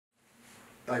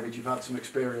David, you've had some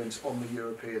experience on the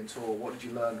European tour. What did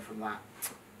you learn from that?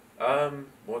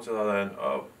 What did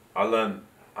I learn?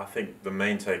 I think the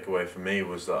main takeaway for me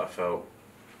was that I felt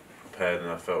prepared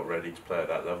and I felt ready to play at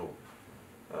that level.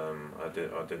 I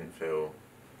didn't feel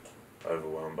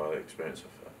overwhelmed by the experience.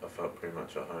 I felt pretty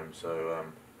much at home. So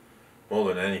more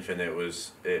than anything,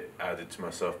 it added to my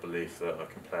self-belief that I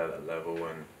can play at that level.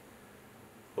 And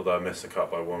although I missed the cut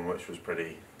by one, which was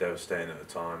pretty devastating at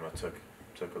the time, I took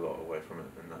a lot away from it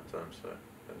in that term. So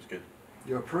it was good.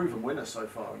 You're a proven winner so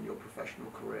far in your professional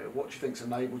career. What do you think's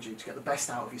enabled you to get the best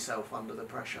out of yourself under the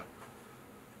pressure?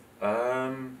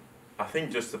 I think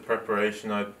just the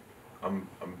preparation. I'm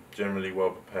generally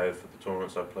well prepared for the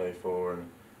tournaments I play for and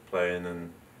play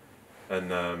in,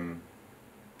 and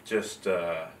just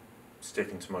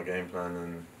sticking to my game plan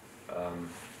and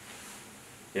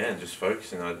yeah, and just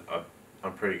focusing.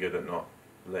 I'm pretty good at not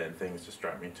letting things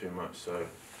distract me too much. So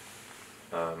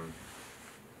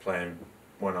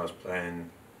when I was playing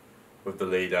with the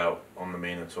lead out on the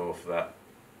MENA tour for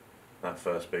that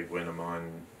first big win of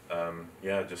mine,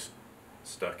 yeah, just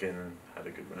stuck in and had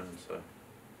a good round. So,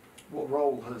 what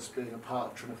role has being a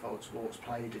part of TRINIFOLD Sports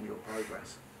played in your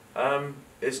progress?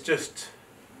 It's just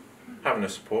having a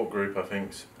support group. I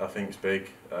think's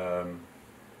big.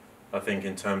 I think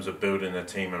in terms of building a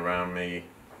team around me,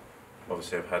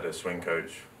 obviously I've had a swing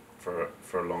coach for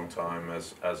a long time,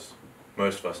 as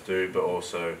most of us do, but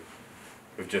also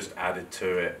we've just added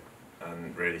to it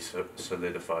and really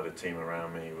solidified a team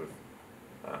around me with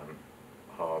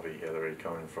Harvey, Hillary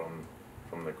coming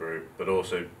from the group, but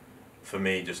also for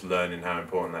me just learning how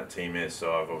important that team is.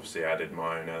 So I've obviously added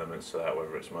my own elements to that,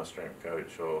 whether it's my strength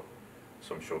coach or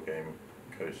some short game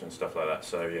coach and stuff like that.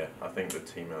 So yeah, I think the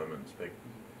team element's big.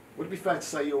 Would it be fair to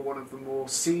say you're one of the more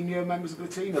senior members of the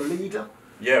team, a leader?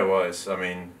 Yeah, well, I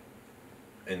mean,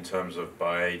 in terms of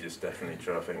by age, it's definitely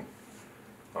true. I think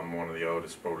I'm one of the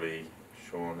oldest, probably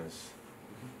Sean is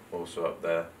also up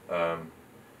there.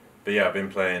 But yeah, I've been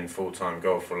playing full-time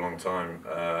golf for a long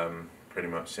time, pretty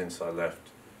much since I left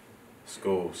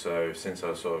school. So since I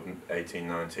was sort of 18,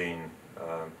 19,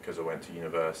 because I went to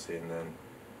university, and then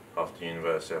after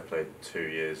university I played 2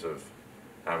 years of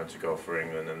amateur golf for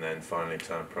England and then finally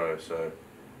turned pro. So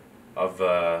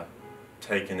I've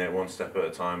taken it one step at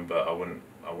a time, but I wouldn't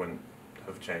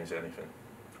have changed anything.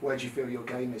 Where do you feel your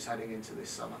game is heading into this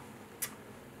summer?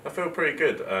 I feel pretty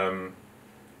good.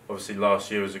 Obviously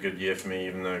last year was a good year for me,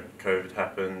 even though COVID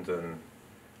happened, and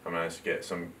I managed to get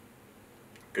some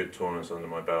good tournaments under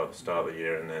my belt at the start of the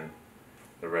year, and then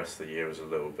the rest of the year was a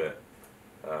little bit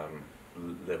of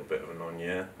a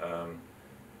non-year.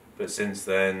 But since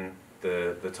then,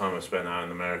 the time I've spent out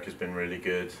in America has been really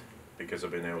good because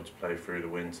I've been able to play through the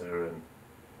winter,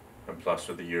 and plus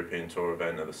with the European Tour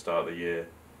event at the start of the year.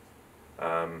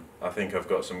 I think I've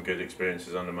got some good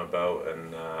experiences under my belt,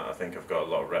 and I think I've got a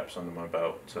lot of reps under my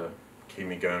belt to keep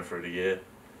me going through the year.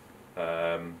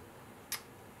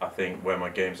 I think where my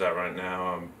game's at right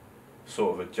now, I'm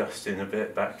sort of adjusting a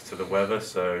bit back to the weather.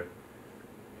 So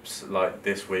like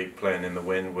this week playing in the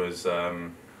wind was,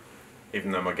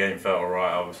 even though my game felt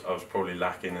alright, I was probably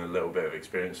lacking a little bit of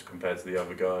experience compared to the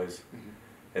other guys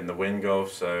in the wind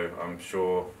golf. So I'm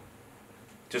sure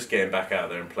just getting back out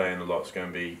there and playing a lot is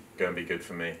going to be good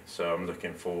for me. So I'm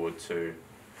looking forward to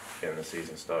getting the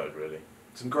season started, really.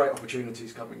 Some great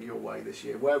opportunities coming your way this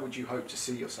year. Where would you hope to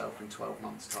see yourself in 12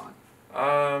 months' time?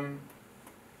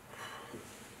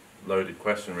 Loaded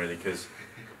question, really, because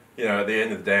you know, at the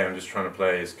end of the day, I'm just trying to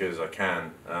play as good as I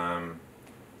can.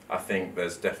 I think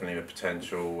there's definitely the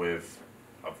potential with,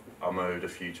 I'm owed a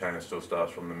few Challenge Tour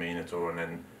starts from the MENA Tour, and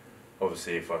then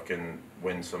obviously if I can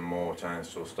win some more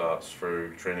Challenge Tour starts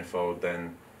through TRINIFOLD,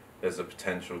 then there's a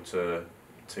potential to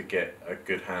get a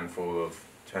good handful of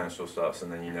Challenge Tour starts,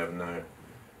 and then you never know.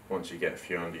 Once you get a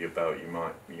few under your belt, you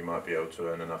might be able to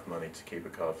earn enough money to keep a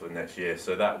card for the next year.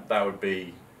 So that would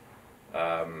be,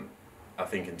 I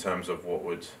think, in terms of what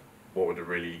would a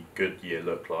really good year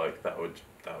look like, that would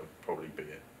probably be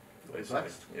it. Basically.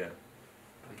 Best. Yeah.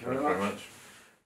 Thank you very much.